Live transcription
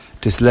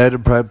This Loud and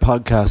Proud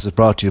podcast is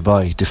brought to you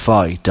by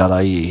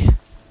Defy.ie.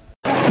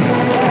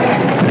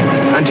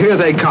 And here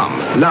they come.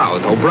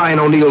 Louth,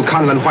 O'Brien, O'Neill,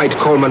 Conlon, White,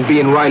 Coleman,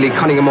 Bean, Riley,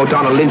 Cunningham,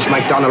 O'Donnell, Lynch,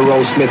 McDonald,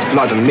 Rose, Smith,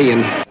 Flood and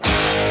Meehan.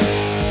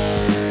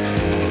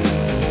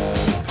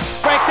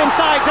 Breaks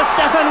inside to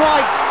Stephen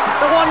White.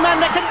 The one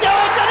man that can do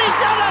it, and he's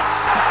done it!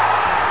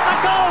 A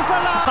goal for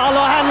Louth.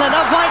 Paulo Hanlon,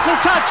 a vital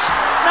touch.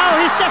 Now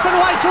he's Stephen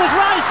White to his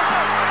right.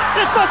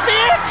 This must be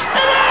it!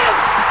 It is!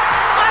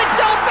 I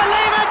don't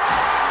believe it!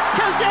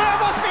 Kildare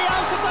must be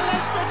out of the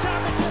Leinster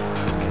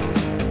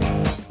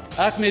Championship.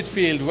 At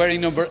midfield,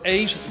 wearing number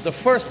 8, the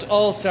first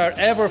All-Star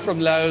ever from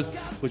Louth,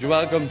 would you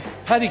welcome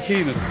Paddy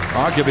Keenan.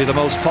 Arguably the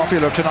most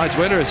popular of tonight's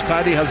winners,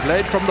 Paddy has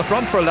led from the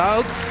front for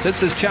Louth since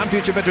his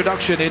championship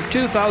introduction in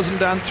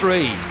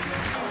 2003.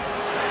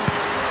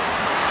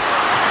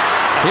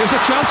 Here's a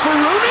chance for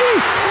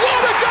Rooney!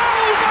 What a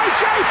goal by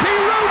JP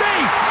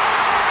Rooney!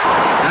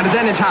 And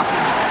then it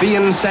happened.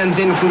 Bean sends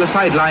in from the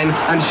sideline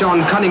and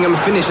Sean Cunningham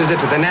finishes it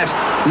to the net.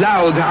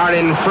 Louth are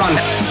in front.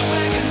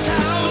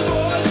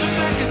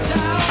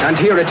 And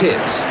here it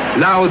is.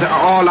 Louth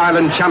are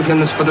All-Ireland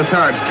champions for the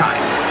third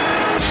time.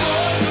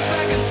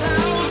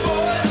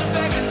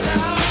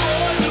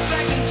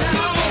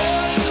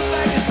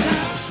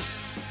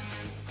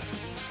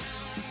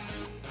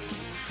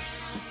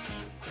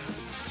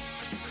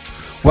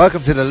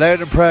 Welcome to the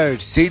Loud and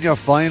Proud Senior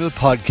Final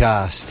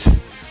Podcast.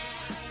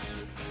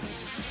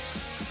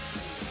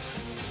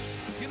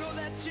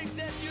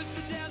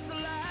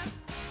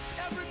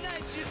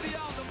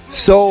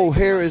 So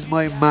here is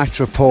my match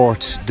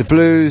report. The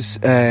Blues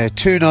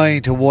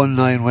 2-9 to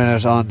 1-9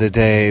 winners on the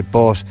day,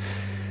 but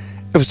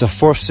it was the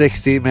first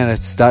 16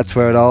 minutes. That's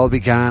where it all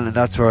began and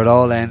that's where it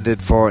all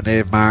ended for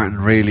Naomh Martin,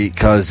 really,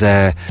 because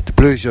the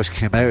Blues just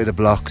came out of the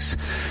blocks.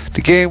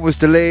 The game was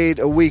delayed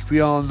a week, we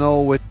all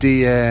know, with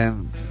the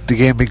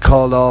game being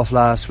called off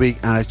last week,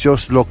 and it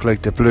just looked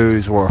like the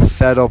Blues were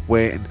fed up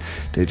waiting.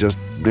 They just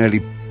nearly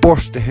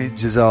burst the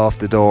hinges off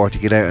the door to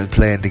get out and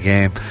play in the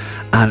game,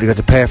 and they got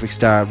the perfect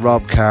start.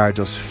 Rob Carr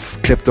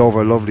just clipped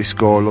over a lovely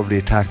score, lovely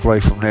attack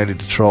right from nearly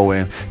the throw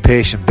in,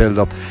 patient build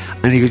up,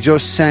 and you could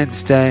just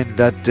sense then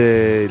that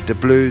the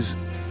Blues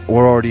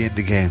were already in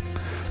the game,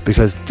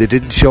 because they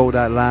didn't show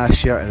that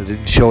last year and they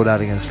didn't show that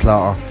against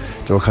Slaughter.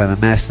 They were kind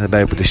of messing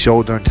about, but they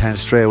showed their intent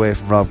straight away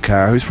from Rob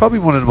Carr, who's probably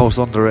one of the most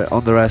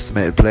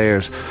underestimated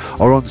players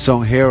or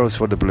unsung heroes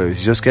for the Blues.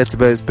 He just gets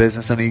about his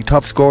business, and he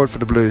top scored for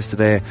the Blues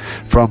today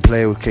from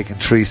play, with kicking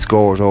 3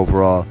 scores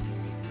overall.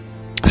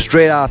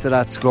 Straight after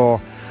that score,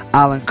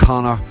 Alan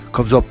Connor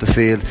comes up the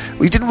field.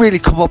 We didn't really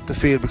come up the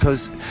field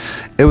because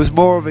it was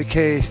more of a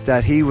case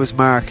that he was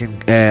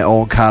marking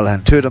Owen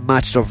Callaghan. Two of them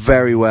matched up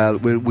very well.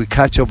 We'll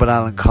catch up with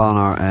Alan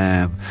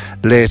Connor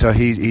later.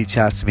 He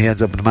chats to me. He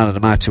ends up with the Man of the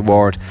Match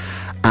award,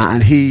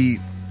 and he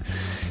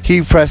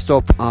pressed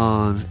up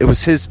on it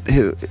was his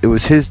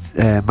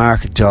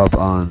marking job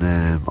on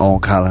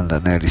Owen Callaghan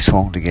that nearly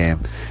swung the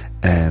game.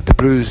 The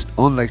Blues,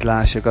 unlike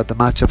last year, got the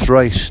matchups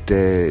right.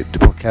 They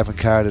put Kevin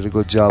Carr did a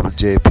good job on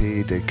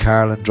JP. The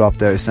Carlin dropped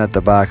there, centre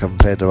back, haven't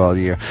played there all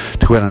year,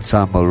 to go in on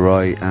Sam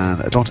Mulroy,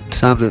 and I don't think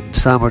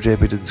Sam or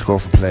JP didn't score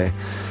for play,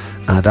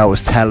 and that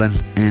was telling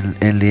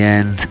in the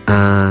end.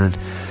 And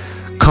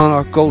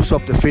Connor goes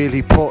up the field.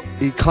 He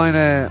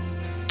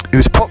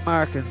was put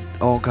marking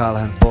Owen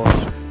Callaghan,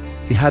 but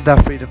he had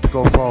that freedom to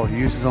go forward. He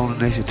used his own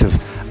initiative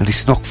and he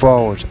snuck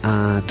forward,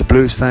 and the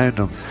Blues found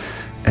him.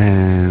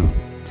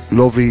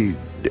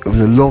 It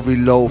was a lovely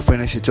low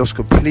finish. It just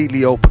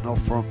completely opened up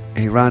for him.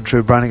 He ran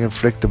through Brannigan,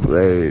 flicked the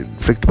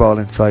ball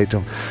inside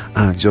him,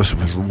 and just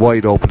was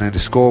wide open in the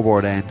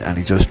scoreboard end, and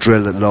he just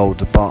drilled it low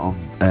the bottom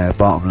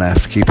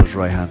left, keeper's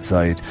right hand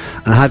side.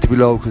 And it had to be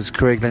low because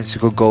Craig Lynch is a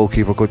good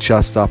goalkeeper, good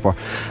shot stopper,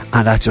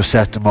 and that just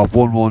set them up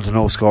 1-1 to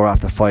no score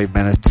after 5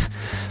 minutes.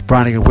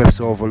 Brannigan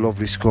whips over a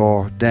lovely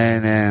score.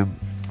 Then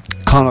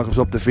Connor comes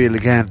up the field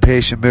again,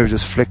 patient move,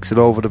 just flicks it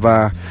over the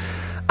bar,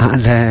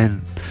 and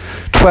then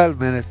 12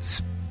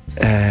 minutes.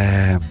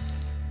 Now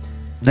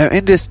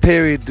in this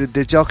period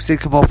the Jocks did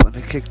come up and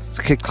they kicked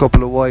a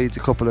couple of wides, a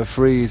couple of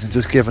frees, and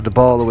just giving the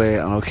ball away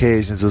on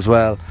occasions as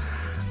well.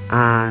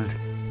 And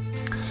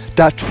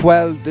that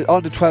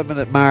on the 12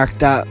 minute mark,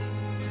 that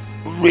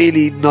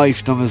really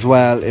knifed them as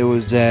well. It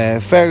was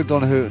Fergal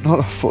Donoghue,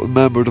 not a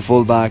member of the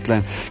full back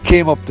line,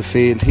 came up the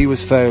field. He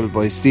was fouled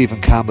by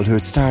Stephen Campbell, who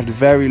had started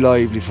very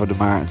lively for the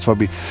Martins,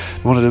 probably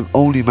one of the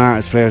only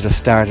Martins players that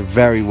started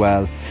very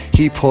well.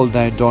 He pulled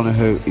down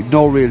Donoghue,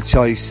 no real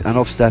choice, and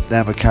up stepped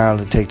Emma Carroll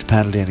to take the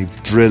penalty, and he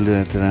drilled it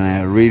into the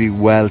net. Really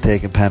well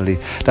taken penalty.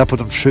 That put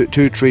them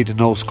 2-3 to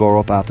no score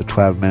up after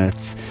 12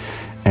 minutes.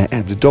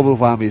 And the double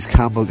whammy is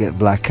Campbell getting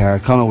black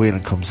card. Conor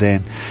Whelan comes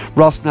in.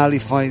 Ross Nally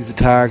finds the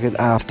target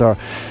after,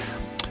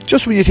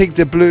 just when you think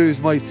the Blues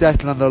might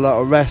settle on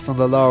or rest on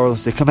the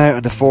laurels, they come out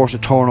and they force a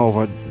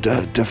turnover.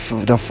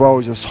 The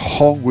forwards just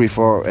hungry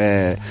for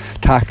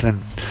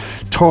tackling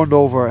turned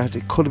over.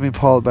 It could have been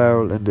Paul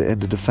Beryl in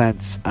the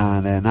defence,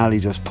 and then Ali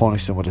just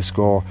punished him with a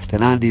score.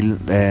 Then Andy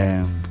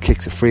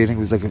kicks a free. I think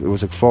it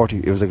was like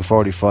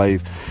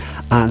 45,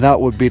 and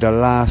that would be the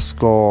last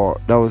score.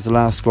 That was the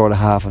last score of the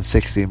half in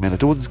 16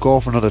 minutes. They wouldn't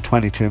go for another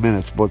 22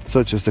 minutes, but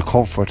such is the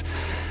comfort.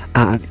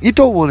 And you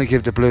don't want to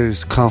give the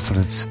Blues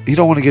confidence. You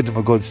don't want to give them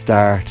a good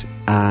start,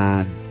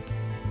 and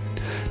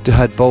they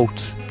had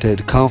both. They had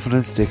the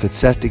confidence, they could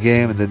set the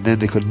game, and then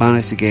they could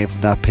manage the game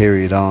from that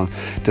period on.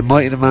 They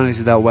mightn't have managed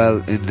it that well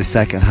in the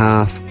second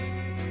half,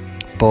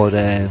 but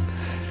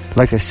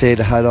like I say,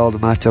 they had all the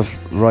matchups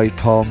right.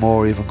 Paul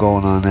Moore even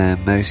going on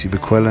Mousy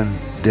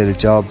McQuillan did a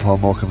job. Paul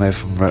Moore came out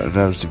from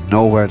relative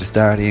nowhere to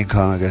start. Ian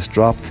Connor gets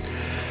dropped.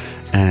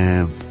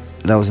 That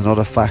was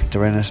another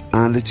factor in it,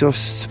 and it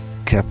just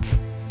kept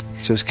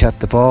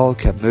the ball,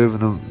 kept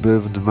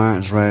moving the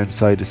Martins round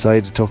side to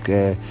side. It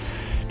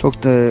took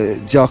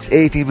the Jocks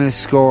 18 minutes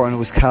to score, and it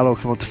was Callow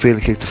came up the field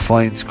and kicked a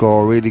fine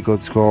score, really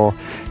good score.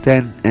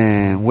 Then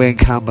Wayne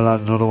Campbell had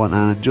another one,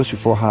 and just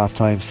before half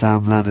time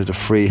Sam landed a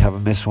free,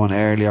 having missed one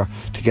earlier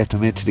to get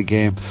them into the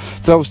game.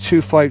 So that was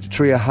 2-5 to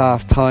 3 at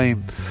half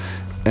time.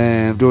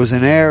 There was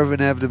an air of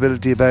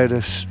inevitability about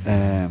it.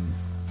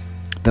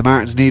 The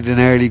Martins needed an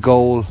early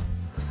goal,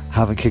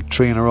 having kicked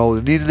 3 in a row.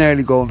 They needed an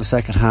early goal in the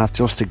second half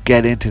just to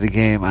get into the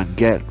game and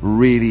get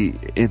really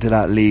into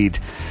that lead.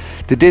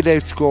 They did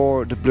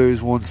outscore the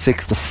Blues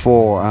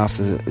 1-6-4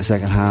 after the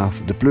second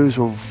half. The Blues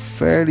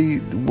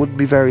wouldn't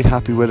be very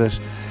happy with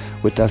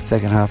that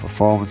second half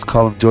performance.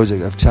 Colin Judge,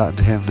 I've chatted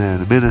to him now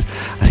in a minute,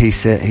 and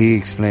he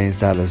explains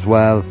that as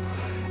well.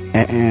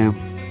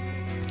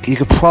 You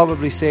could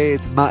probably say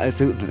it's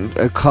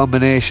a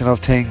combination of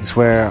things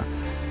where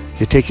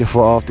you take your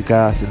foot off the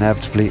gas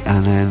inevitably,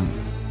 and then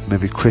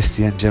maybe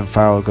Christie and Jim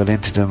Farrell got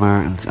into the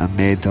Martins and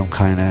made them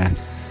kind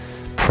of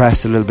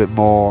press a little bit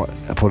more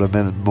and put a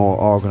bit more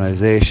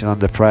organisation on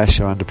the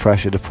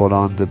pressure to put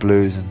on the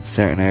Blues in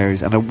certain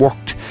areas, and it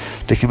worked.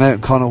 They came out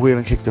and Conor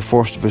Whelan kicked the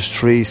first of his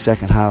 3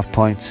 second half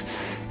points.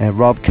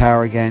 Rob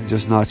Carr again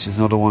just notches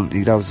another one.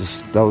 That was the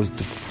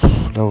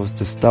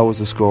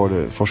score,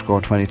 the first score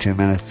in 22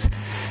 minutes.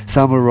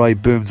 Samuel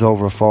Wright booms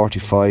over a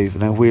 45,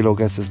 and then Wheelo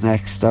gets his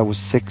next. That was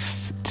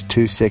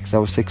 6-6. That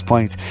was 6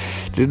 points.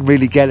 Didn't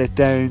really get it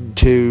down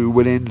to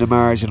within the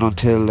margin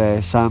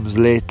until Sam's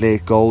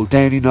late goal.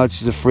 Downey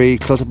nudges a free.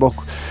 John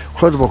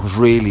Clutterbuck was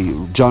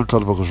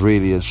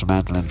really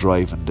instrumental in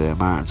driving the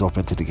Martins up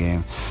into the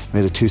game.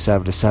 Made it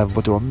 2-7-7,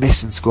 but they were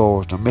missing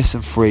scores. They're missing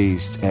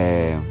frees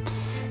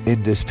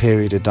in this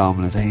period of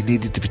dominance, and he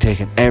needed to be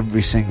taking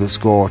every single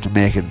score to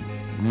make it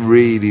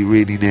really,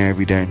 really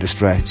nervy down the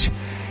stretch.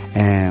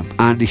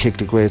 Andy kicked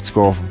a great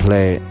score from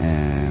play.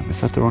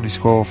 Is that their only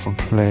score from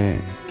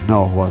play?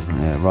 No, it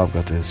wasn't. Rob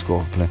got the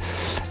score from play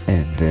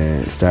in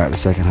the start of the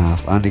second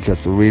half. Andy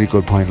got a really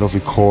good point, lovely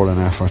curling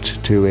effort,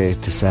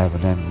 2-8-7.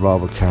 Then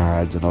Robert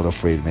Carr adds another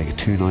free to make it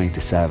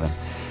 2-9-7,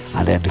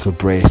 and then they could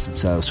brace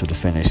themselves for the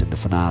finish in the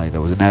finale that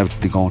was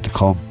inevitably going to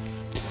come.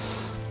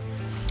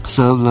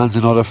 Sam lands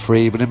another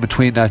free, but in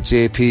between that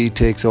JP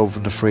takes over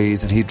from the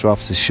frees and he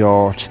drops it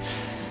short.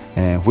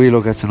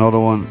 Wheelo gets another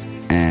one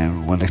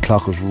when the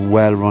clock was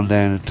well run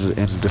down into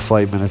the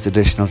 5 minutes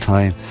additional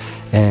time.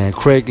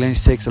 Craig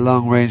Lynch takes a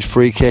long range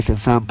free kick and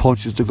Sam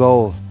punches the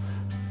goal,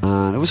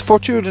 and it was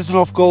fortuitous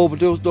enough goal, but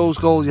those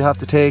goals you have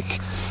to take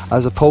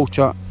as a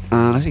poacher,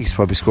 and I think he's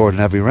probably scored in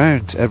every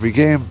round, every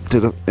game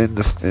in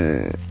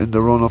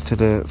the run up to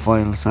the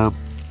final, Sam.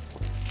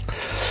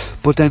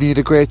 But then he had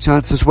a great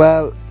chance as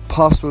well.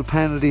 Possible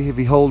penalty if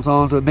he holds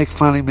on to it. Mick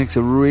Fanning makes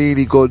a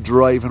really good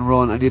drive and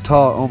run, and you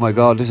thought, oh my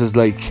god, this is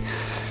like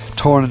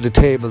turning the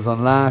tables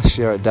on last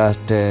year, that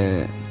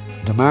the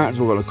Martins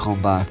were going to come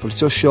back. But it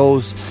just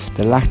shows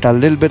they lacked that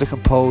little bit of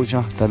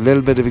composure, that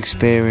little bit of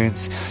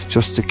experience,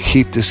 just to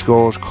keep the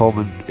scores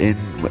coming in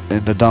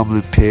the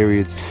dominant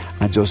periods,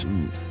 and just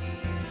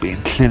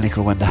being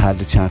clinical when they had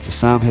the chance. So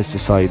Sam hits the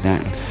side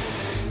net, and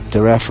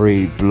the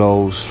referee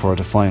blows for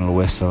the final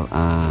whistle,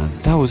 and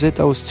that was it.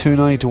 That was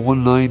 2-9 to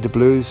 1-9. The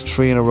Blues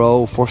 3 in a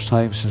row, first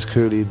time since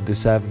Cooley in the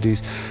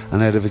 70s,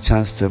 and now they have a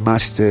chance to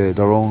match their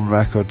own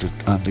record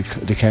and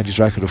the county's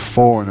record of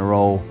 4 in a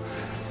row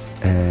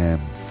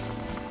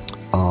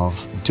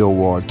of Joe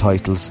Ward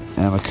titles.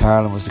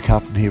 McCarlin was the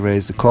captain. He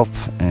raised the cup,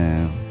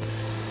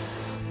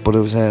 but it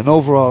was an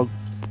overall,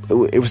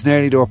 it was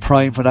nearly their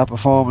prime for that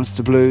performance,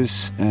 the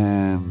Blues,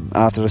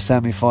 after the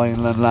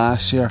semi-final and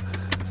last year.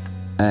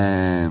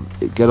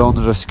 Get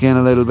under their skin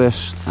a little bit,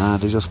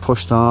 and they just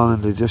pushed on,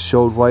 and they just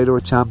showed why they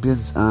were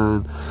champions,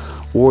 and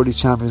worthy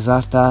champions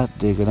at that.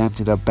 They could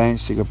empty their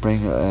bench, they could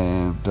bring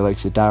the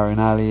likes of Darren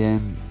Alley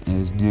in,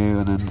 who's new,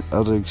 and then the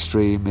other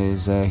extreme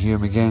is Hugh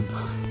McGinn.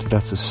 I think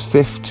that's his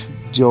 5th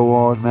Joe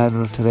Ward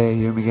medal today.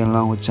 Hugh McGinn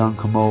along with John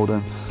Commode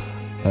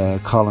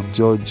and Colin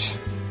Judge.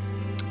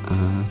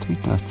 I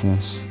think that's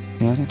it.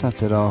 Yeah, I think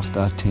that's it off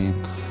that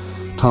team.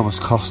 Thomas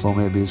Costello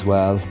maybe as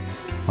well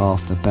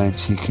off the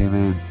bench. He came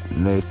in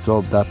late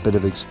sub, that bit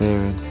of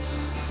experience.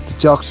 The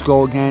Jocks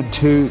go again,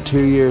 two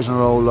years in a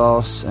row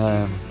loss.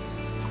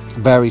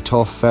 Very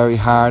tough, very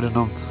hard on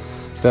them.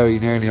 very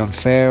nearly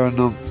unfair on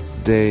them.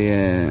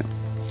 The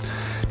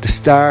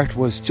start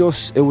was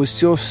just,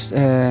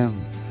 I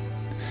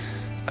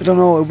don't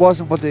know, it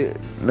wasn't what they,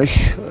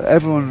 like,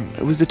 everyone,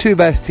 it was the two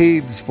best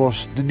teams,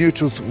 but the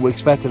neutrals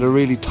expected a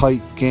really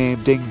tight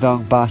game,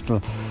 ding-dong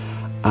battle,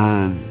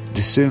 and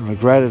they soon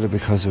regretted it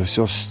because it was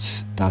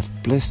just that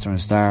blistering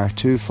start,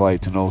 2-5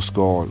 to no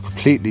score,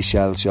 completely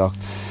shell-shocked.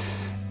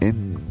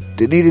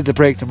 They needed to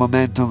break the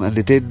momentum, and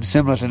they didn't.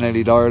 Similar to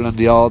nearly Ireland,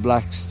 the All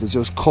Blacks, they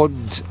just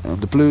couldn't, and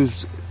the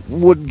Blues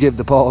wouldn't give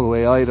the ball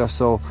away either,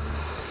 so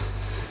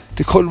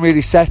they couldn't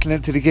really settle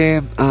into the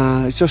game,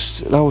 and it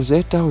just, that was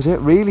it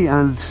really.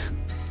 And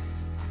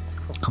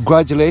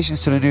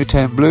congratulations to the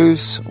Newtown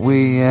Blues.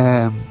 We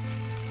now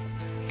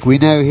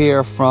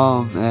hear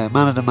from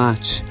man of the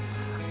match,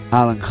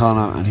 Alan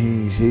Connor, and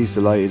he's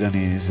delighted, and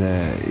he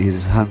had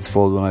his hands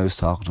full when I was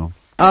talking to him.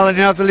 Alan,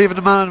 you have to leave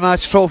the man of the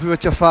match trophy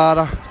with your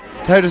father.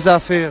 How does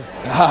that feel?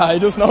 I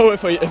just know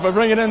if I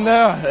bring it in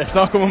there, it's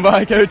not coming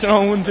back out,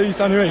 in one piece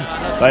anyway.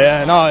 But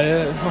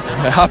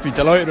happy,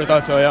 delighted with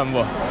that, so I am.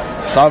 But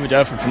savage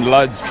effort from the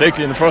lads,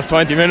 particularly in the first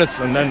 20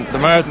 minutes, and then the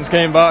Martins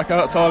came back,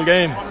 that's all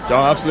game.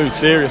 Absolute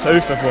serious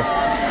outfit,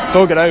 but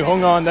dug it out,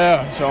 hung on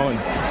there.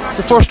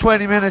 The first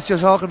 20 minutes, you're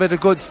talking about a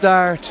good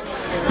start.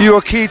 You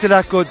were key to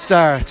that good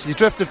start. You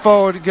drifted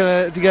forward to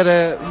get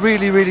a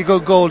really, really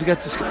good goal to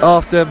get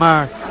off the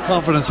mark,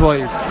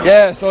 confidence-wise.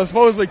 Yeah, so I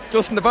suppose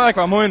just in the back of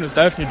our mind was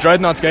definitely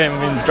Dreadnought's game. I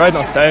mean,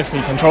 Dreadnought's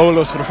definitely controlled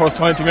us for the first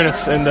 20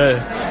 minutes in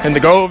the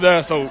Grove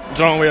there. So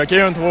we are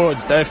gearing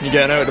towards definitely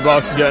getting out of the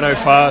box and getting out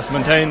fast,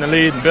 maintaining the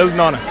lead and building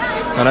on it.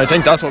 And I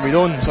think that's what we've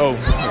done. So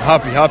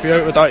happy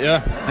out with that,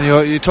 yeah.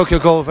 And you took your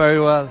goal very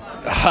well.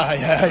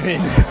 Yeah, I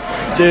mean,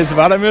 jeez, if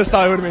I missed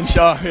that, I would have been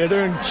shot. We were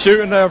doing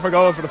shooting there for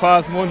goal for the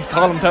past month.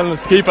 Colin telling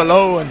us to keep it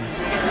low, and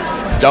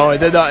I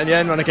did that in the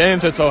end when it came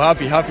to it. So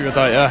happy with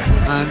that,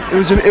 yeah. And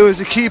it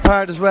was a key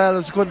part as well. It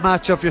was a good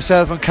match up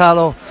yourself and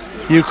Callow.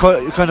 You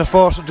kind of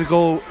forced them to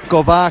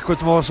go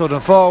backwards more so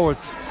than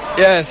forwards.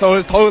 Yeah, so I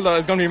was told that I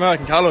was going to be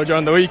marking Callow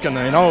during the week, and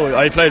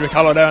I played with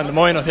Callow there in the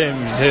minor team.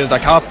 He was the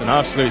captain,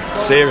 absolute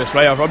serious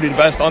player, probably the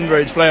best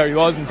underage player he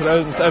was in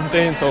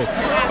 2017. So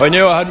I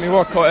knew I had my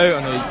work cut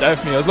out, and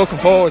I was looking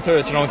forward to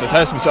it, to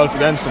test myself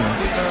against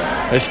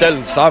him. He's still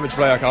a savage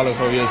player, Callow,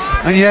 so he is.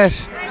 And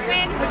yet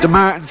the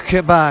Martins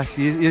came back.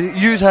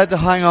 You had to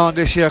hang on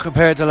this year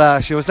compared to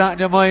last year. Was that in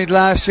your mind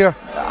last year?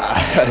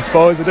 I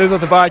suppose it is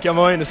at the back of your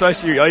mind,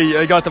 especially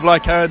I got the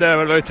black card there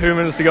with about 2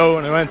 minutes to go,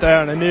 and I went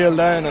there and I kneeled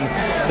down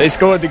and they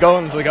scored the goal,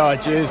 and I was like, oh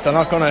jeez, they're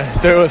not going to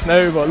do us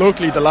now. But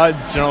luckily the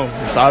lads,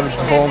 savage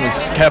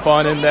performance, kept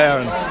on in there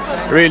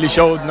and really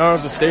showed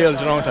nerves of steel,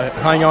 to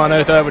hang on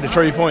out there with the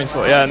 3 points.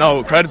 But yeah,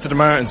 no, credit to the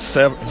Martins,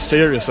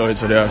 serious, so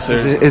they are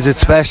serious. Is it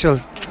special?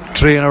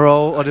 3 in a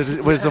row, or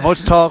was there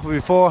much talk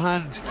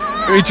beforehand?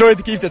 We tried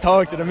to keep the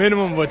talk to the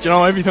minimum, but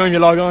every time you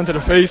log on to the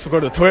Facebook or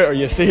the Twitter,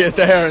 you see it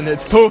there, and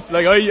it's tough.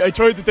 Like I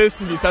tried to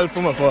distance myself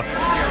from it, but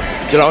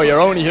you're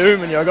only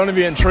human. You're going to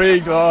be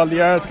intrigued with all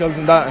the articles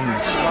and that, and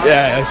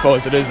yeah, I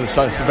suppose it is.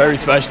 It's very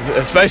special,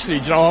 especially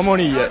I'm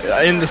only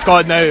in the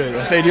squad now.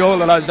 I say the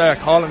older lads there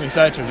calling me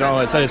etc.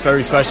 I'd say it's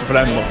very special for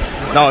them,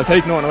 but no, I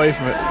take nothing away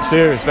from it.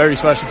 Serious, very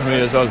special for me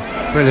as well.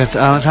 Brilliant,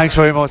 Alan. Thanks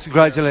very much.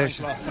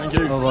 Congratulations. Thank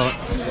you. Bye-bye.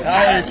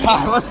 Hey,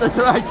 Pat, what's the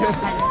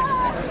crack?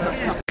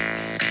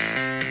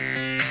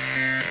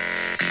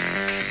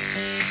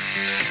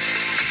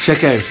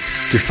 Check out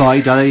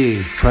Defy.ie,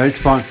 proud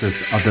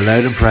sponsors of the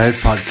Loud and Proud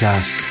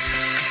podcast.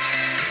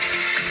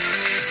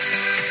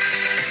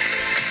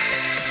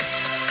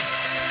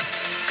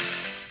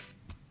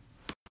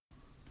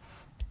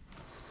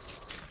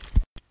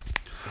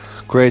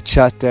 Great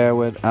chat there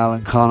with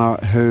Alan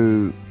Connor,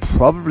 who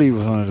probably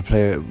was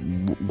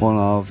one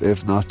of,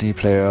 if not the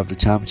player of the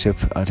championship.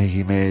 I think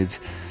he made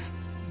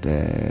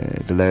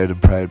the Loud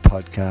and Proud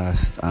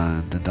podcast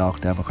and the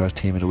Knock Democrat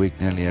team of the week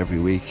nearly every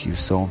week. He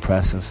was so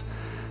impressive.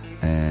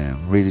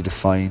 Really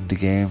defined the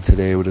game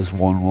today with his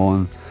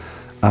 1-1.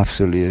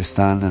 Absolutely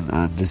outstanding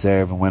and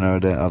deserving winner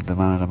of the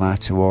Man of the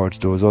Match awards.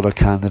 There was other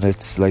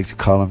candidates like the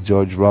column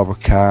judge Robert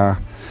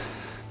Carr,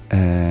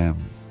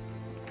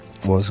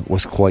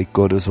 was quite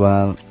good as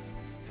well.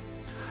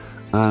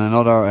 And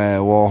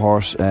another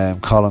Warhorse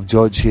column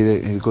judge, he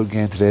had a good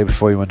game today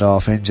before he went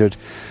off injured.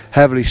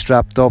 Heavily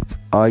strapped up.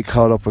 I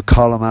caught up with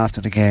Colin after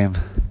the game.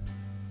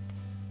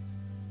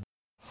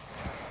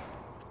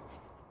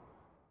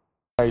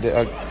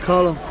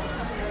 Colin,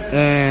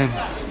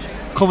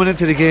 coming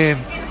into the game,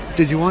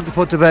 did you want to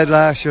put to bed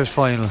last year's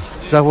final?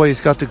 Is that why you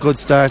got the good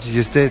start you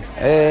just did?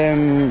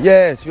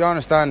 Yeah, to be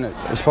honest, Dan,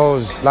 I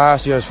suppose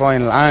last year's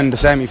final and the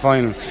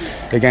semi-final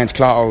against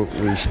Clotto,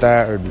 we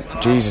started,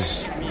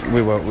 Jesus,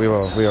 we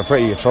were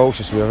pretty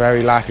atrocious. We were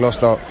very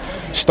lacklustre,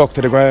 stuck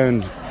to the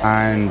ground,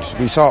 and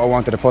we sort of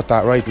wanted to put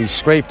that right. We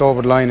scraped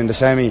over the line in the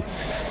semi.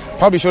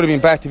 Probably should have been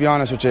better, to be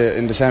honest with you,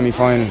 in the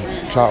semi-final.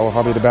 Clotto were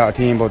probably the better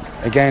team, but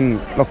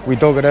again, look, we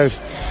dug it out,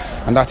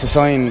 and that's a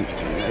sign.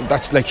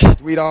 That's like,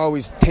 we'd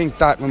always think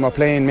that when we're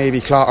playing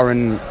maybe Clotto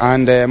and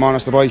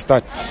Monaghan Boys,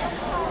 that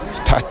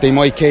that they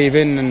might cave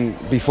in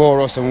and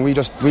before us, and we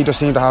just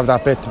seem to have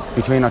that bit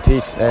between our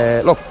teeth.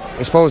 Look,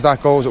 I suppose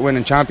that goes with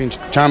winning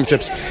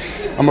championships,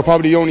 and we're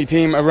probably the only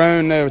team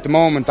around now at the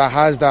moment that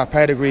has that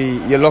pedigree.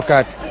 You look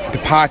at the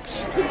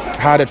Pats,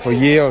 had it for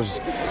years.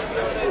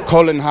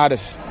 Cullen had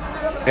it.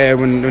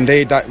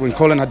 When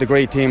Cullen had the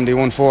great team, they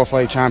won 4 or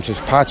 5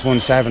 championships. Pats won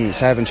seven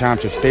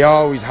championships. They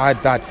always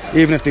had that.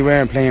 Even if they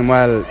weren't playing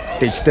well,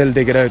 they'd still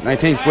dig it out. And I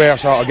think we're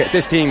sort of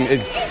this team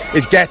is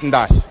getting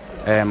that.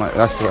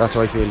 That's what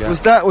I feel. Yeah. Was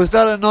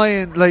that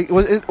annoying? Like,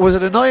 was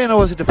it annoying, or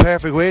was it the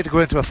perfect way to go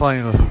into a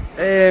final?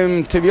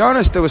 To be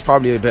honest, there was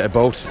probably a bit of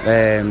both.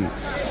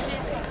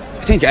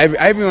 I think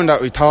everyone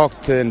that we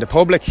talked to in the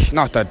public,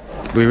 not that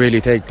we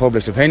really take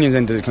public's opinions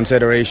into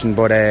consideration,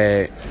 but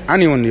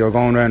anyone you're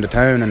going around the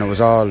town and it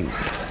was all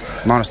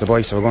Monastir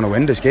boys, we're going to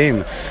win this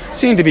game,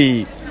 seemed to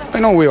be, I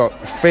know we were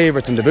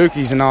favourites in the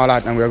bookies and all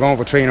that, and we were going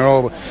for 3 in a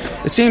row,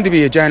 but it seemed to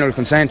be a general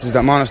consensus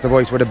that Monastir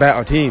boys were the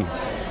better team.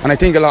 And I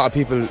think a lot of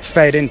people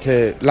fed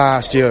into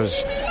last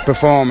year's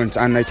performance,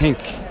 and I think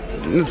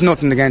it's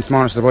nothing against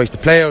Monastir boys. The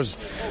players,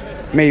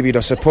 maybe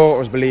the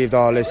supporters believed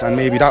all this, and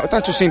maybe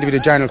that just seemed to be the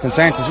general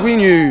consensus. We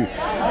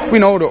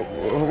know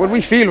that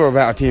we feel we're a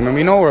better team, and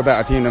we know we're a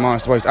better team than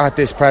Monastir boys at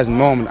this present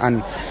moment.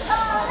 And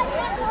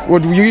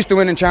we're used to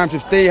winning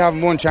championships. They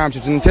haven't won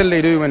championships. Until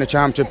they do win a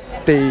championship,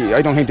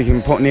 I don't think they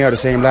can put near the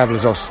same level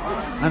as us.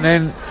 And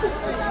then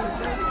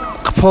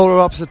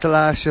polar opposite to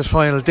last year's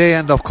final, they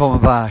end up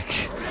coming back.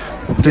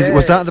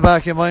 Was that in the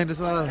back of your mind as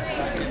well?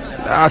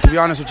 To be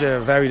honest with you,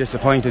 very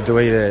disappointed the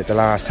way the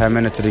last 10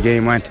 minutes of the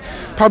game went.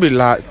 Probably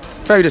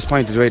very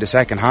disappointed the way the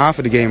second half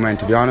of the game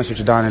went, to be honest with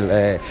you,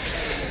 Daniel.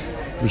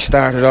 We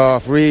started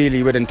off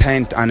really with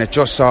intent, and it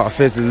just sort of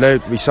fizzled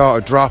out. We sort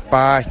of dropped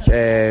back.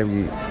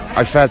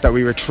 I felt that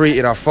we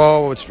retreated, our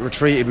forwards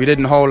retreated, we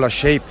didn't hold our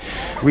shape.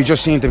 We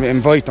just seemed to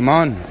invite them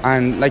on,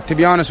 and to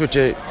be honest with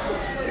you,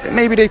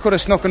 maybe they could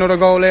have snuck another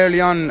goal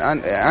early on,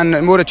 and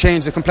it would have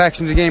changed the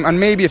complexion of the game. And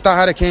maybe if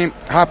that had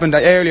happened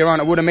earlier on,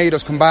 it would have made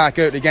us come back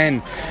out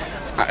again.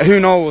 Who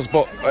knows?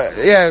 But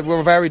we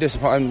were very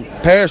disappointed.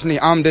 Personally,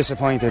 I'm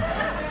disappointed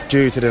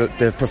due to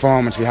the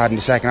performance we had in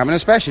the second half, and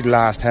especially the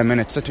last 10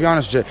 minutes. So to be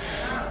honest with you,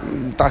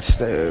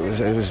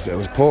 it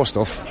was poor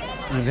stuff.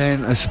 And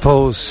then I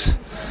suppose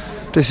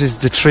this is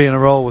the 3 in a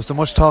row. Was there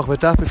much talk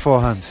about that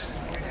beforehand?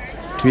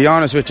 To be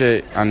honest with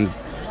you, and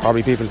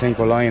probably people think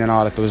we're lying and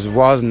all that, there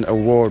wasn't a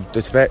word.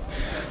 It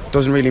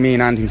doesn't really mean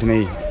anything to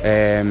me,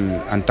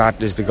 and that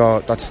is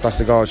that's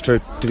the God's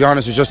truth. To be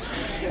honest, it's just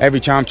every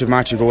championship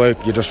match you go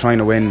out, you're just trying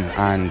to win,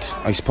 and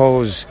I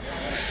suppose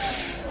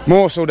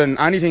more so than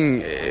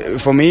anything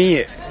for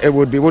me, it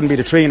wouldn't be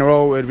the 3 in a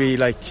row. It would be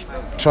like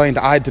trying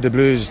to add to the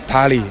Blues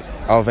tally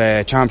of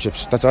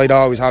championships. I'd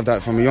always have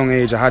that from a young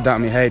age. I had that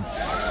in my head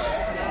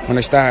when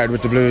I started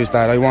with the Blues,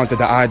 that I wanted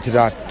to add to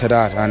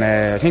that, and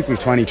I think we've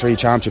 23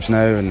 championships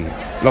now, and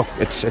look,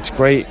 it's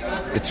great.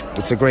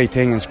 It's a great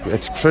thing.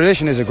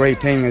 Tradition is a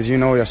great thing, as you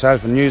know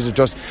yourself, and News have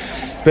just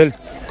built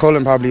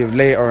Cullen probably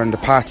later, and the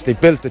Pats, they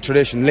built the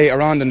tradition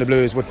later on than the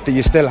Blues, but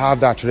you still have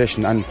that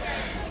tradition, and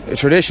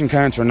tradition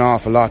counts for an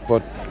awful lot.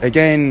 But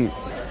again,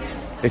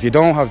 if you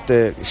don't have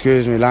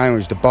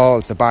the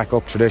balls to back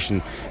up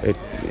tradition, it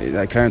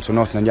counts for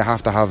nothing, and you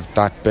have to have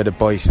that bit of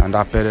bite and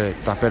that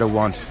bit of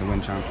want to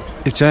win championships.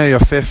 It's your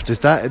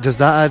 5th. Does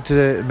that add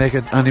to make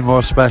it any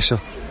more special?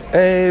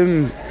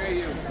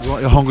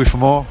 You're hungry for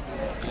more?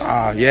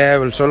 Yeah.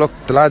 Well, so look,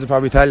 the lads will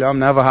probably tell you I'm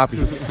never happy.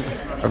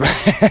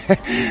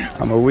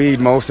 I'm a weed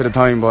most of the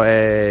time, but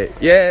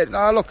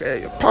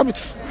probably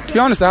to be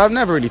honest, I've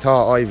never really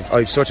thought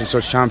I've such and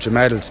such championship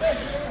medals.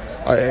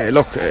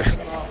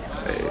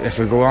 If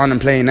we go on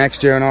and play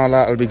next year and all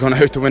that, I'll be going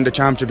out to win the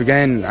championship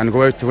again and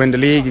go out to win the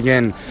league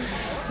again.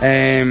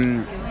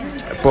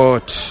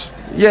 But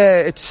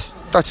yeah,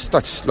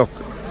 that's look,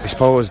 I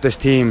suppose this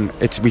team,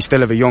 we still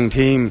have a young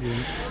team.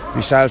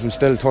 Myself, I'm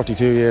still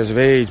 32 years of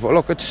age, but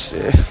look,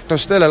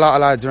 there's still a lot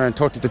of lads around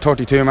 30 to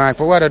 32 mark,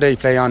 but whether they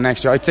play on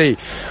next year,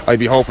 I'd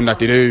be hoping that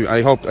they do.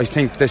 I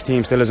think this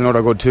team still has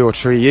another good 2 or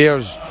 3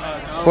 years.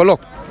 But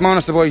look,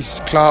 Monastir boys,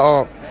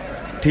 Clotto,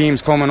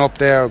 teams coming up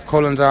there.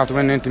 Cullen's after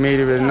winning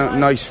intermediate with a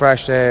nice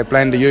fresh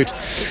blend of youth.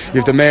 You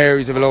have the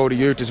Marys, you have a load of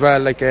youth as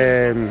well.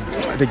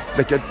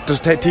 There's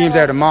teams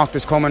there, the Mock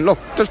that's coming. Look,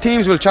 there's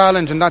teams will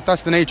challenge, and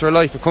that's the nature of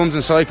life. It comes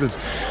in cycles.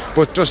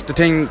 But just the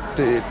thing,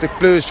 the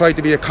Blues try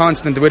to be a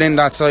constant within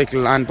that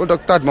cycle, but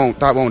look, that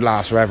won't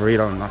last forever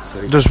either.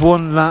 There's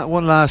one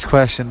last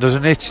question. There's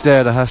an itch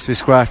there that has to be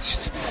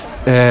scratched.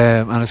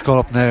 And it's going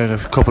up now in a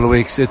couple of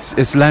weeks.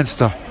 It's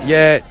Leinster.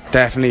 Yeah,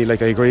 definitely. I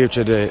agree with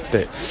you.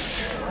 The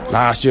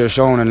last year's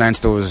showing in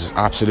Leinster was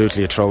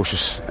absolutely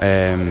atrocious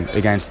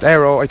against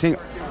Arrow. I think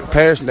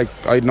personally,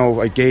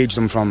 I gauged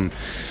them from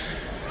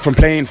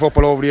playing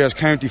football over the years,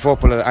 county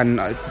football, and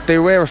they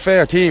were a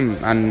fair team.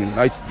 And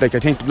I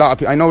think a lot of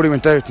people, I know they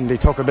went out and they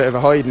took a bit of a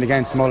hiding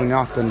against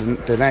Mullinlock, and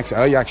the next,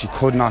 I actually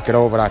could not get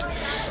over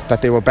that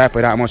they were bet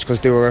by that much, because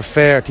they were a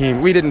fair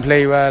team. We didn't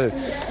play well,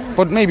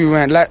 but maybe we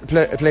went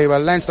play well.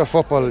 Leinster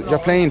football, you're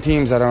playing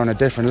teams that are on a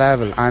different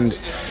level, and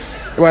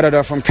whether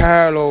they're from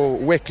Carlow,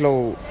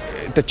 Wicklow,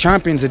 the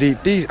champions of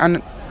these,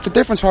 and the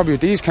difference probably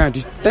with these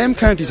counties, them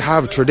counties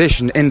have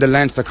tradition in the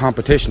Leinster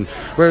competition,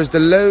 whereas the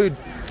Louth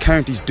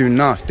counties do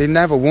not. They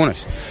never won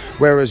it.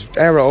 Whereas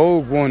Era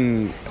Oak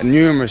won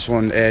numerous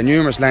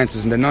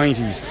Leinsters in the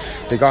 90s.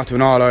 They got to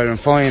an All-Ireland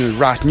final.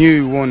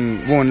 Rathnew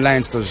won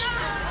Leinsters.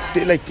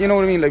 Like, you know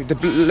what I mean? Like, the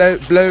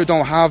Blue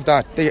don't have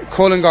that.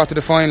 Cullen got to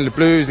the final, the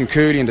Blues and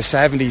Cooley in the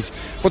 70s.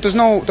 But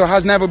there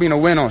has never been a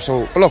winner.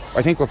 So, but look,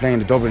 I think we're playing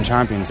the Dublin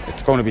champions.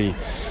 It's going to be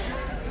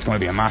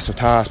a massive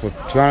task. But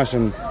to be honest,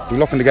 I'm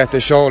looking to get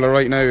this shoulder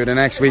right now the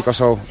next week or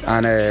so,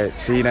 and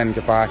see then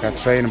get back at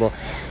training. But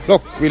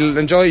look, we'll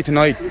enjoy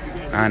tonight,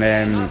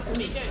 and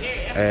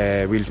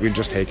we'll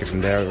just take it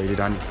from there, really,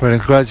 Danny.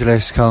 Brilliant.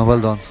 Congratulations, Colin.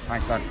 Well done.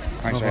 Thanks, Dan.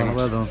 Thanks very much.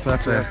 Well done. Fair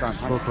play.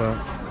 Spoke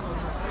well.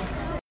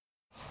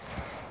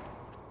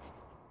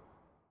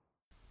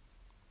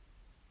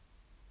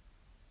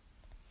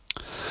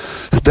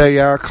 There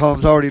you are,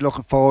 Colin's already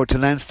looking forward to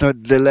Leinster.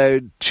 The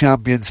Louth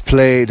champions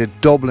play the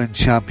Dublin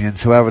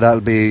champions, whoever that'll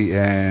be.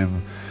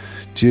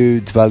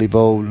 Jude's,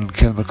 Ballybowl,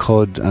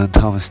 Kilmacud and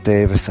Thomas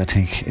Davis, I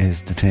think,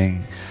 is the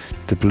thing.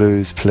 The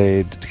Blues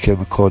played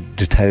Kilmacud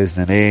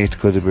 2008.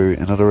 Could it be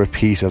another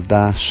repeat of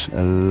that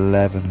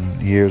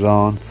 11 years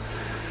on?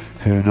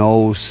 Who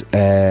knows?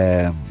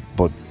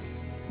 But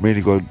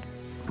really good.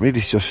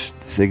 Really just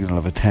the signal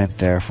of intent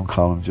there from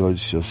Colin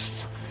Judge.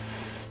 Just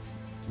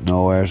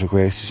no airs of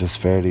grace. He's just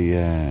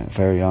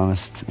very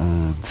honest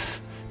and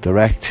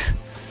direct.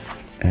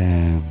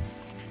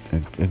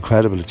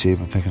 Incredible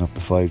achievement picking up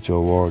the 5 Joe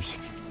Awards.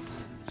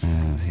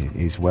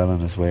 He's well on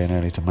his way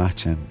nearly to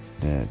matching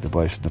the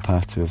boys from the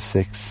Pats who have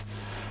 6.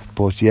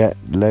 But yet,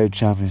 Louth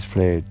champions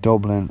play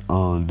Dublin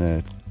on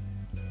the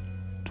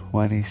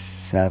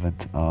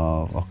 27th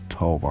of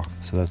October.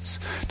 So that's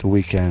the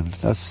weekend.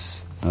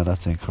 That's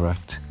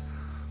incorrect.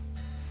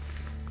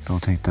 Don't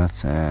think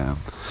that's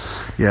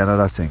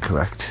that's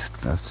incorrect.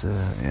 That's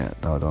I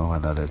don't know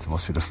when that is. It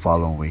must be the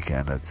following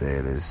weekend. I'd say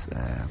it is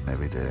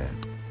maybe the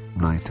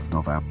 9th of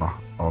November,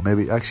 or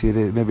maybe it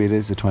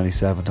is the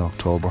 27th of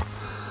October.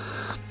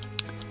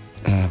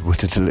 With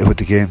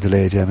the game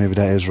delayed, maybe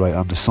that is right,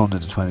 on the Sunday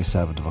the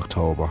 27th of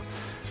October.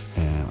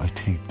 I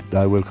think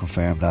I will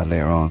confirm that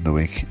later on in the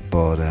week.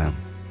 But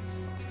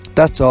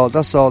that's all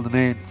the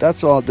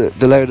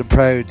Loud and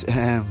Proud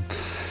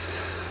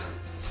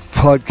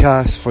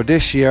podcast for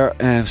this year.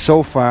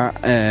 So far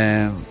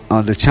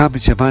on the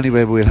championship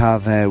anyway, we'll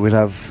have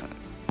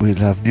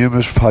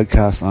numerous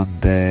podcasts on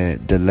the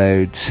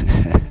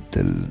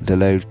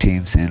Loud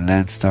teams in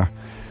Leinster.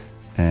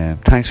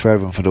 Thanks for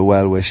everyone for the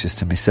well wishes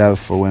to myself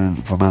for winning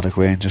for Fermanagh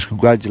Rangers.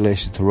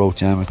 Congratulations to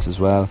Roach Emmets as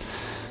well,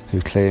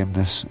 who claimed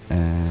it,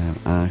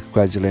 and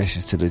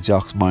congratulations to the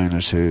Jocks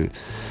Miners who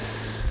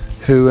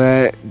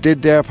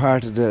did their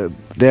part of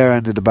their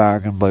end of the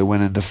bargain by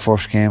winning the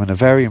first game in a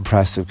very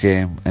impressive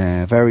game,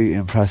 very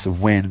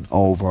impressive win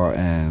over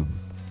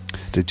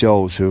the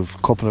Joes, who have a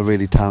couple of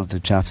really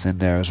talented chaps in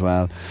there as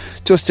well.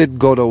 Just didn't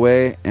go their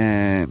way.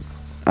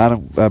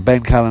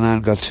 Ben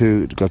Callanan got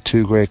two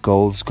great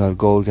goals. Got a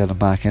goal getting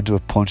back into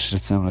it, punched it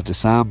similar to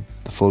Sam,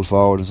 the full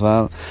forward as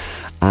well,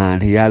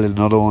 and he added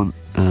another one.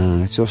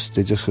 They just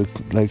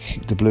could,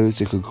 like the Blues,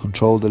 they could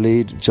control the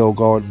lead. Joe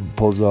Gordon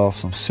pulls off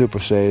some super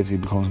saves. He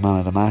becomes man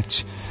of the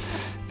match.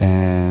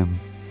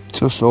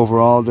 Just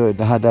overall, they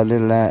had that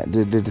little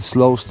the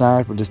slow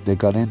start, but they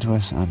got into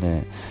it, and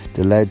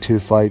they led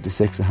 2-5 to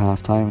 6 at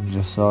half time, and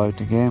just saw out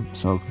the game.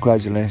 So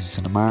congratulations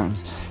to the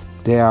Martins.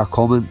 They are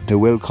coming. They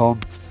will come.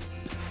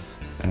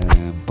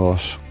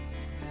 But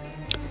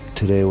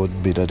today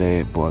wouldn't be the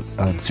day.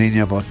 And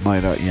senior, but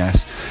neither.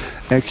 Yes.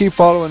 Keep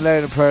following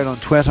Loud and Proud on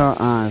Twitter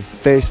and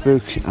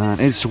Facebook and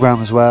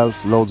Instagram as well.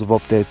 Loads of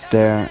updates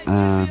there.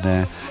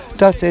 And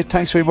that's it.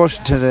 Thanks very much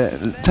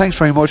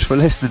for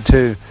listening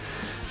to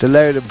the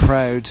Loud and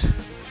Proud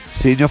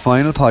Senior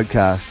Final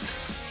Podcast.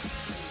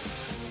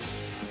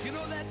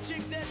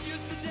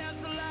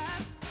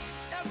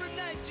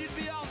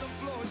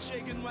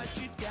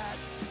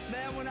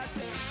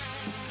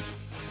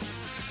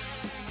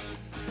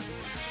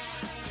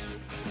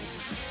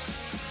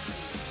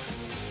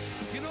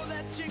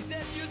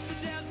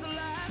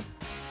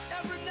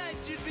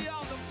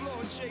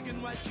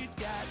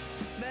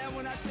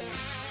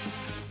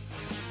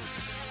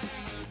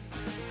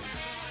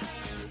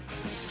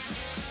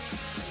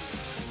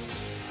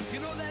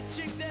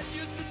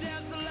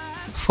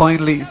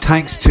 Finally,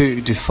 thanks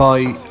to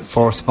Defy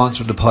for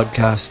sponsoring the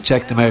podcast.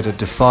 Check them out at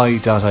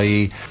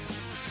defy.ie.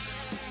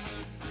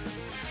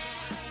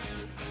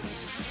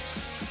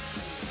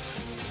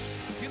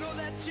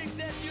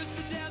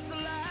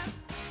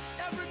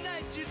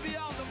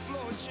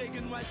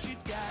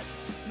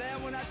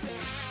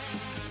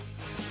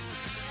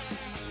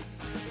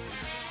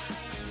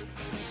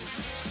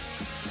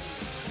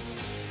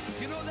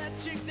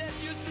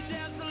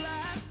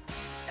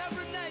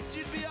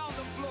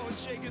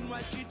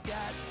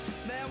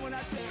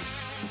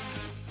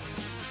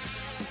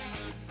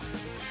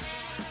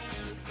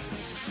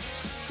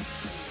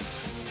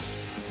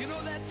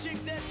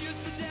 Chick that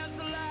used to dance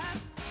a lot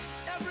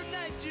every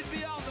night.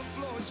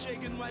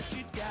 what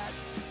she got.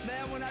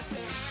 Man, when I tell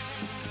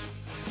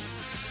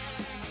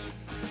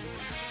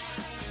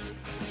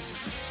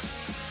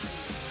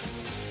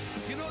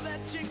you know that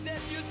chick that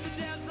used to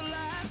dance a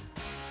lot?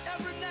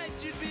 Every night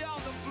she'd be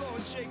on the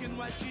floor shaking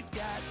what she'd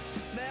got.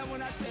 Man,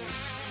 when I tell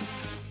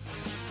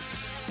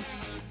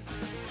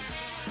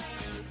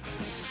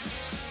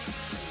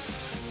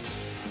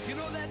you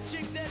know that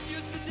chick that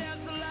used to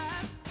dance a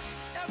lot?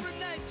 Every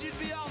night she'd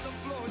be on the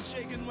floor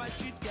shaking what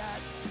she'd got.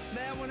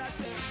 Man, when I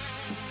tell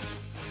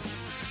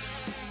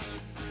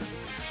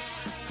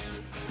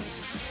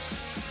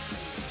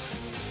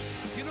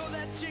you know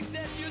that chick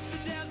that used to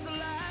dance a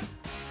lot?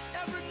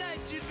 Every night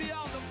she'd be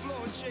on the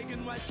floor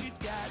shaking what she'd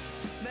got.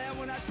 Man,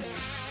 when I tell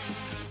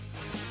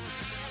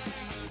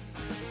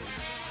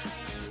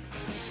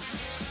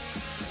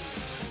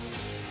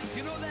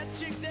you know that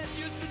chick that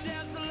used to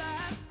dance a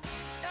lot?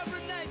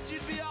 Every night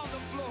she'd be on the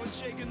floor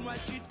shaking what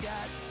she'd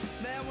got.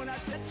 Man, when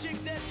I that chick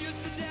that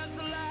used to dance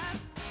a lot?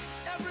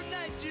 Every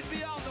night she'd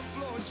be on the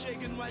floor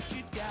shaking what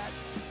she'd got.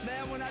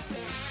 Man, when I tell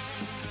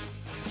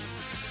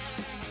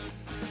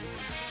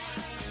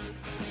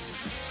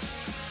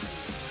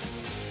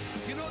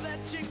you know that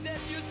chick that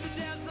used to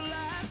dance a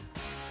lot?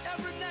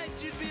 Every night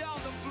she'd be on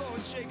the floor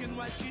shaking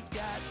what she'd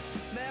got.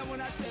 Man,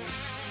 when I tell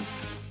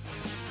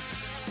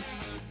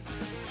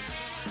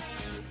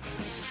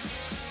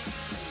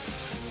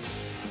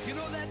you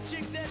know that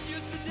chick that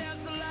used to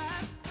dance a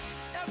lot?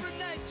 Every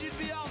night she'd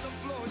be on the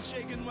floor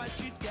shaking what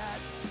she'd got.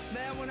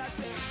 Man, when I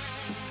tell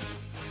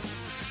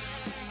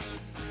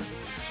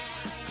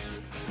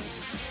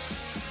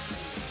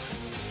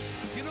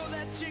you know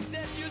that chick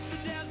that used to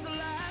dance a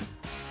lot?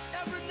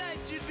 Every night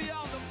she'd be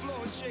on the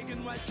floor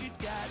shaking what she'd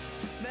got.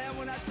 Man,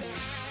 when I tell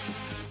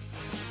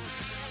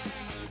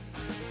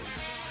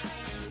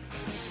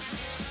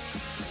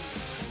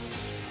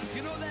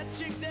you know that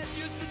chick that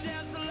used to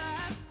dance a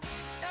lot?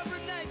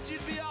 Every night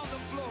she'd be on the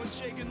floor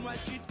shaking what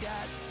she'd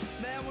got.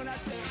 Man, when I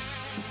tell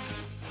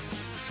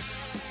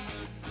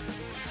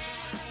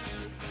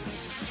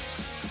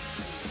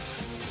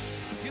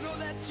you know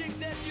that chick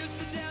that used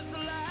to dance a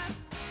lot?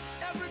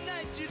 Every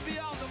night she'd be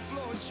on the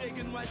floor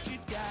shaking what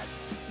she'd got.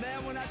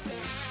 Man, when I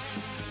tell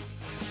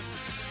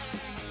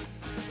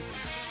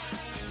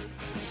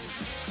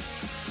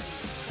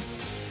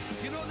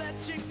you know that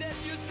chick that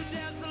used to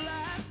dance a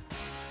lot?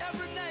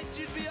 Every night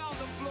she'd be on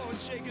the floor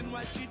shaking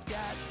what she'd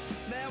got.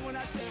 Man, when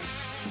I tell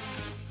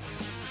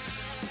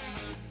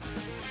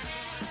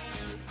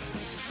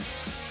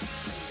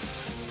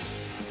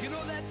you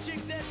know that chick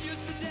that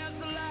used to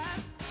dance a lot?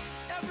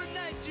 Every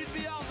night she'd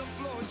be on the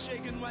floor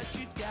shaking what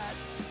she'd got.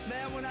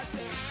 Man, when I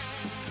tell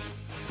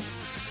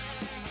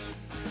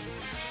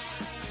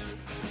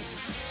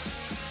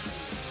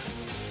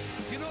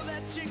you know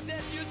that chick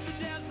that used to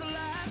dance a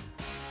lot?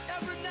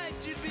 Every night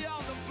she'd be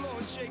on the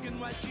floor shaking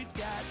what she'd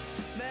got.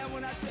 Man,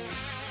 when I tell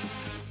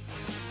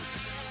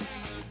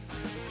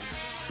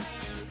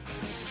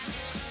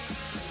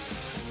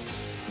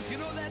you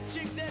know that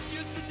chick that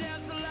used to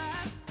dance a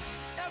lot?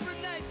 Every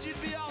night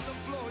she'd be on the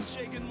floor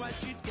shaking what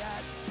she'd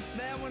got.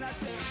 Man, when I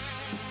tell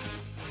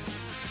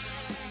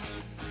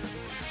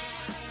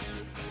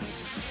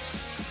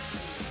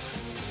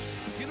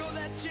you know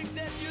that chick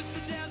that used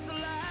to dance a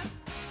lot?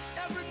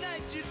 Every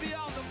night she'd be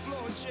on the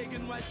floor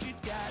shaking what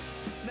she'd got.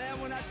 Man,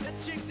 when I that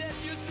chick that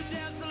used to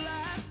dance a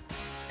lot?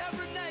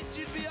 Every night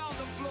she'd be on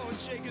the floor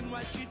shaking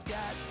what she'd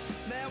got.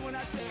 Man, when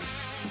I tell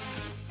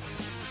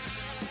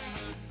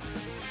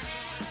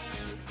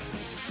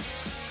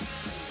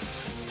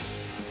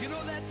you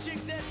know that chick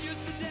that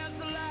used to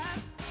dance a lot?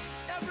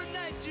 Every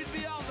night she'd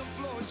be on the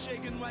floor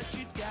shaking what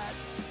she'd got.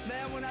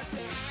 Man, when I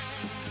tell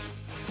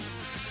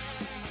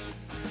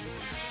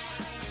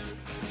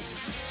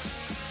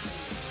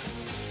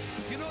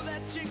you know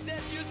that chick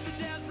that used to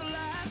dance a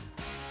lot?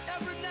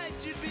 Every night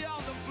she'd be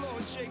on the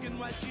floor shaking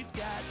what she'd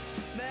got.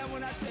 Man,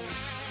 when I tell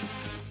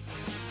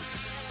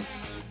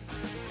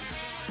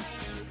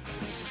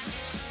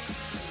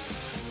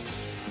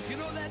you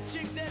know that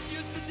chick that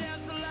used to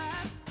dance a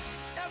lot?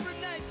 Every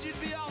night she'd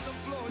be on the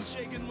floor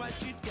shaking what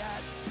she'd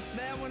got.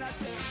 Man, when I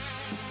tell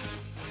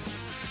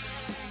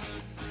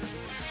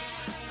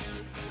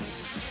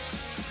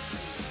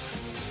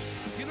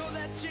you know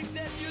that chick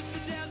that used to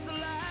dance a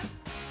lot?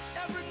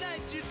 Every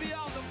night she'd be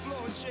on the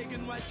floor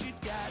shaking what she'd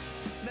got.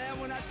 Man,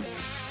 when I tell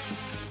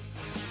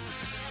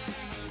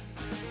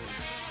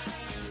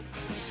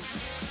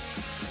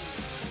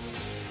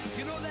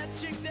you know that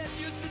chick that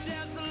used to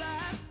dance a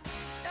lot?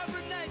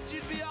 Every night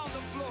she'd be on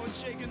the floor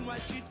shaking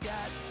what she'd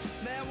got.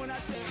 Man, when I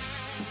tell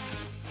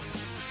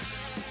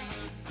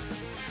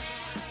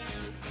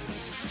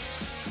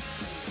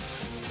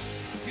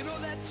you know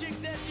that chick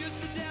that used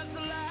to dance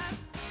a lot?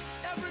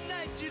 Every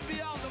night she'd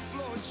be on the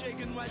floor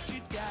shaking what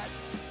she'd got.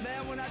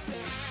 Man, when I tell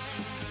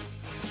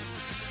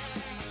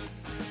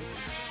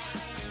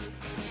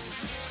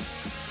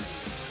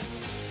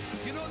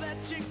you know that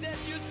chick that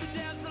used to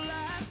dance a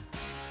lot?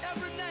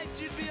 Every night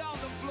she'd be on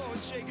the floor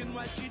shaking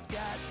what she'd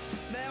got.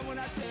 Man, when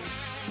I tell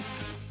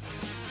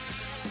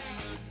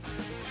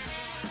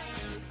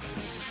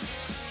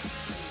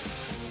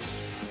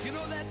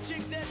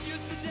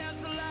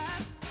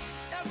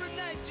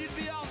night she'd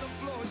be on the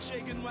floor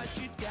shaking what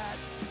she'd got.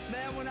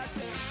 Man, when I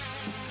tell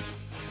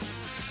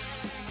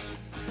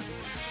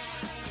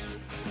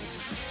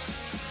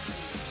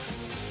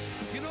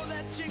you know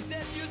that chick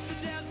that used to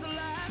dance a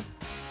lot?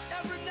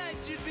 Every night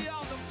she'd be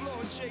on the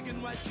floor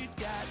shaking what she'd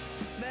got.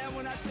 Man,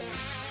 when I tell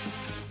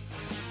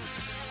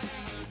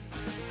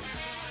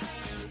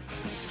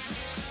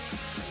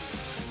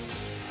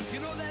you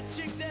know that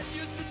chick that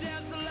used to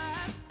dance a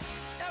lot?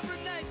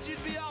 Every night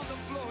she'd be on the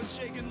floor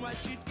shaking what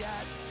she'd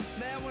got.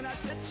 Man, when I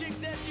tell that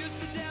chick that used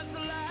to dance a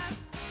lot?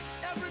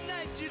 Every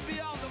night she'd be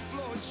on the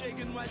floor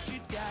shaking what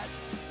she'd got.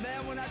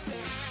 Man, when I tell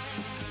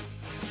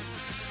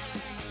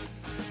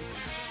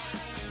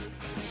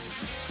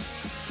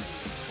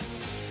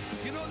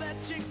you know that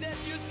chick that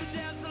used to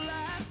dance a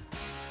lot?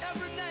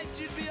 Every night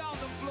she'd be on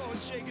the floor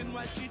shaking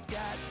what she'd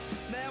got.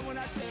 Man, when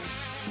I tell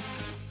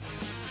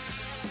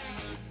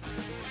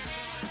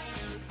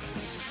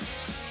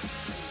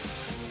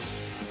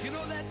you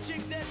know that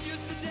chick that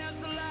used to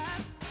dance a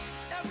lot?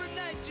 Every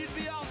night she'd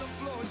be on the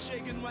floor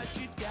shaking what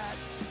she'd got.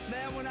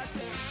 Man, when I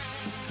tell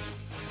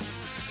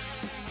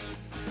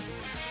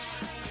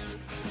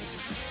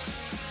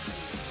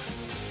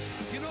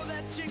you know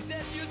that chick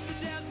that used to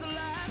dance a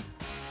lot?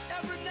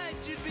 Every night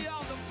she'd be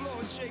on the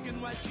floor shaking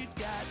what she'd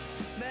got.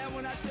 Man,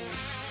 when I tell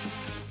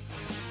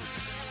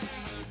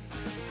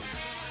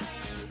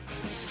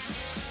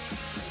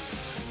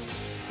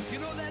you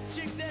know that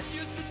chick that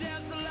used to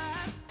dance a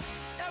lot?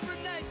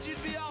 Every night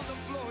she'd be on the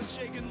floor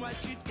shaking what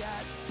she'd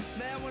got.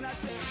 Man, when I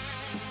tell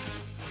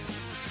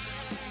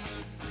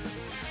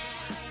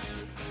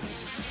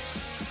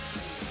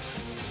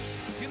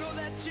you know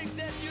that chick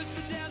that used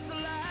to dance a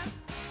lot?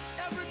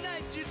 Every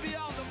night she'd be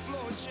on the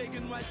floor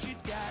shaking what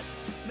she'd got.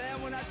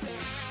 Man, when I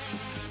tell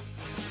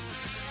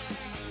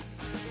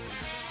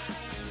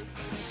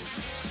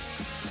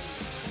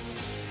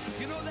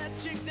you know that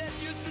chick that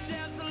used to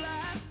dance a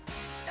lot?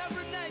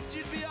 Every night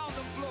she'd be on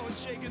the floor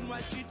shaking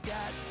what she'd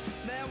got.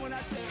 Man, when I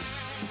tell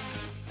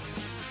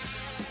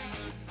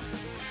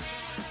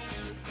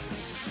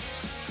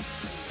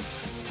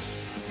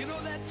you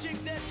know that chick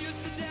that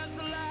used to dance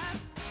a lot?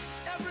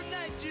 Every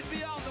night she'd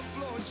be on the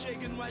floor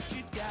shaking what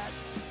she'd got.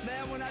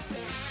 Man, when I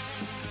tell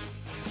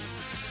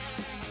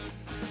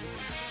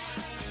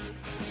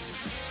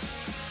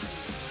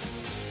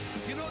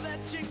you know that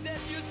chick that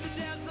used to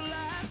dance a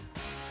lot?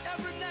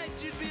 Every night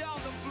she'd be on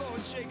the floor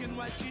shaking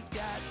what she'd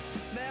got.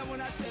 Man,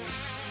 when I tell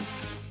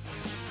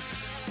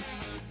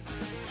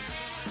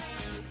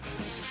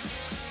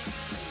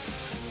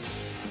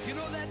you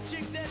know that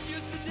chick that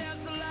used to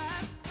dance a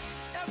lot?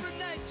 Every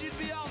night she'd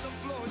be on the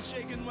floor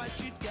shaking what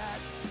she'd got.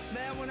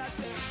 Man, when I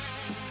tell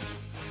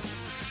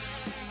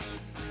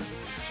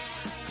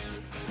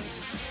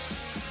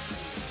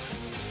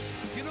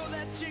you know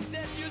that chick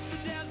that used to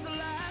dance a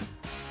lot?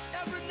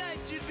 Every night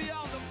she'd be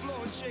on the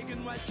floor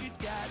shaking what she'd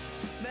got.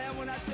 Man, when I tell